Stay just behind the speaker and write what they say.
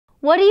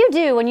What do you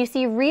do when you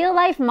see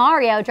real-life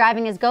Mario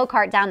driving his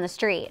go-kart down the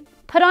street?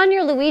 Put on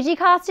your Luigi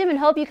costume and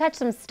hope you catch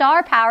some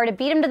star power to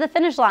beat him to the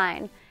finish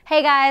line.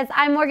 Hey guys,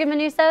 I'm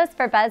Manousos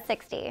for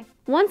Buzz60.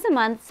 Once a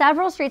month,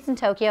 several streets in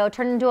Tokyo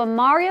turn into a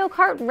Mario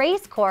Kart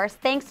race course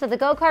thanks to the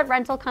go-kart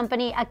rental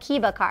company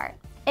Akiba Kart.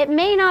 It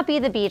may not be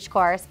the beach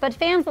course, but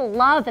fans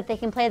love that they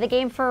can play the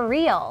game for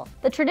real.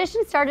 The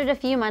tradition started a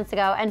few months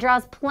ago and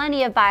draws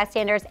plenty of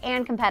bystanders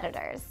and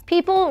competitors.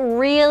 People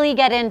really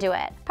get into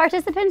it.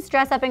 Participants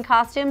dress up in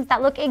costumes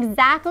that look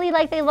exactly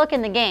like they look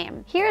in the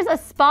game. Here's a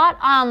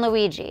spot-on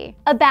Luigi,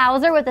 a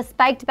Bowser with a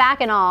spiked back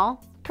and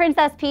all,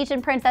 Princess Peach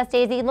and Princess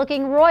Daisy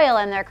looking royal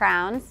in their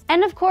crowns,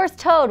 and of course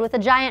Toad with a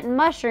giant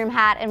mushroom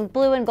hat and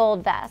blue and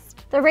gold vest.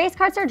 The race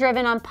karts are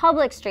driven on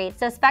public streets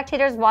so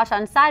spectators watch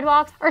on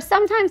sidewalks or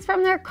sometimes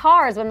from their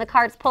cars when the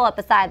carts pull up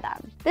beside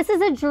them. This is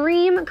a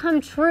dream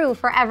come true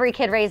for every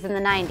kid raised in the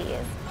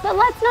 90s. But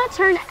let's not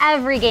turn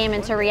every game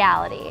into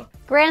reality.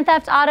 Grand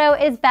Theft Auto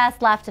is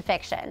best left to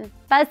fiction.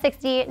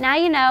 Buzz60, now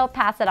you know,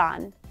 pass it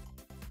on.